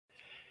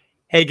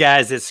Hey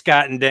guys, it's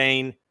Scott and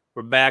Dane.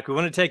 We're back. We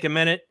want to take a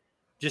minute,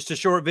 just a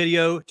short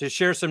video to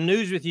share some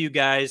news with you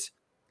guys.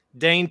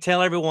 Dane,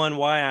 tell everyone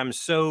why I'm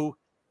so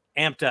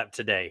amped up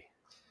today.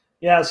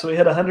 Yeah, so we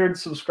hit 100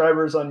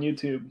 subscribers on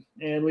YouTube,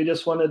 and we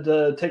just wanted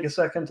to take a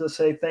second to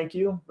say thank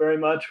you very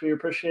much. We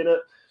appreciate it.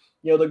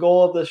 The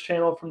goal of this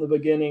channel from the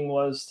beginning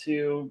was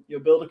to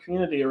build a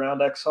community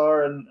around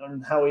XR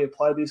and how we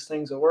apply these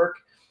things at work.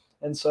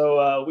 And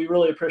so we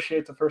really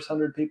appreciate the first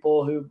 100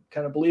 people who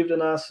kind of believed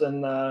in us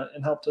and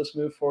helped us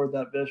move forward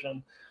that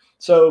vision.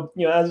 So,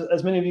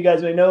 as many of you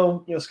guys may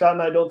know, Scott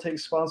and I don't take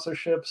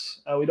sponsorships.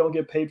 We don't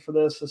get paid for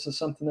this. This is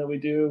something that we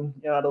do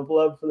out of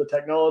love for the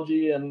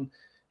technology and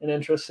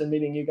interest in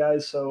meeting you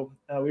guys. So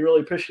we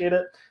really appreciate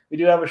it. We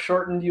do have a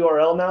shortened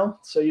URL now,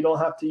 so you don't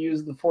have to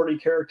use the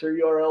 40-character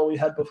URL we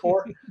had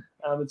before.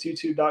 It's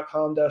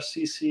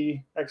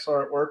youtube.com/cc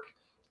XR at work.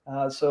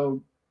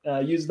 So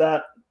use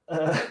that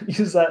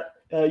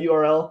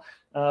URL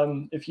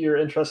if you're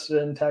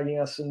interested in tagging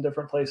us in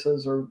different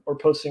places or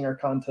posting our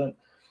content.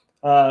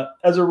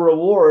 As a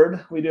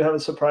reward, we do have a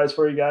surprise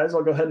for you guys.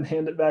 I'll go ahead and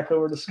hand it back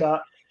over to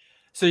Scott.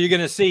 So you're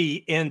going to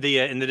see in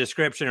the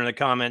description or the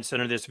comments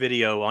under this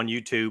video on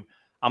YouTube,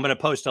 I'm going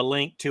to post a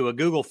link to a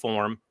Google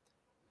form.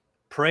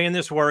 Praying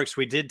this works.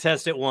 We did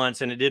test it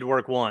once and it did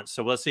work once.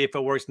 So we'll see if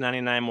it works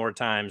 99 more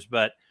times.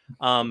 But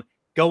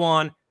go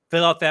on,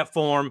 fill out that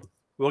form.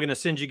 We're going to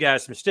send you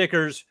guys some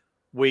stickers.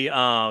 We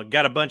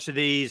got a bunch of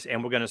these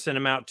and we're going to send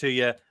them out to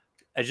you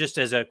just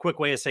as a quick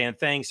way of saying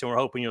thanks. And we're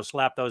hoping you'll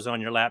slap those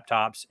on your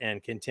laptops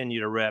and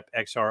continue to rep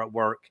XR at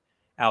work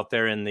out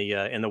there in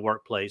the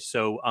workplace.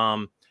 So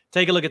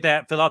take a look at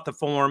that. Fill out the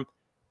form.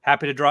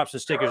 Happy to drop some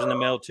stickers in the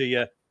mail to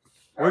you.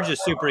 We're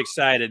just super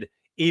excited.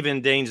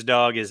 Even Dane's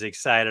dog is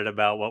excited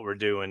about what we're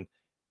doing.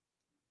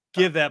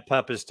 Give that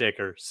pup a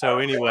sticker. So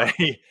anyway,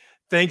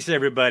 thanks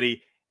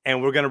everybody.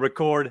 And we're going to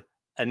record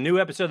a new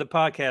episode of the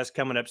podcast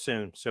coming up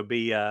soon. So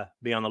be on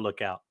the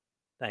lookout.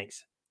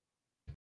 Thanks.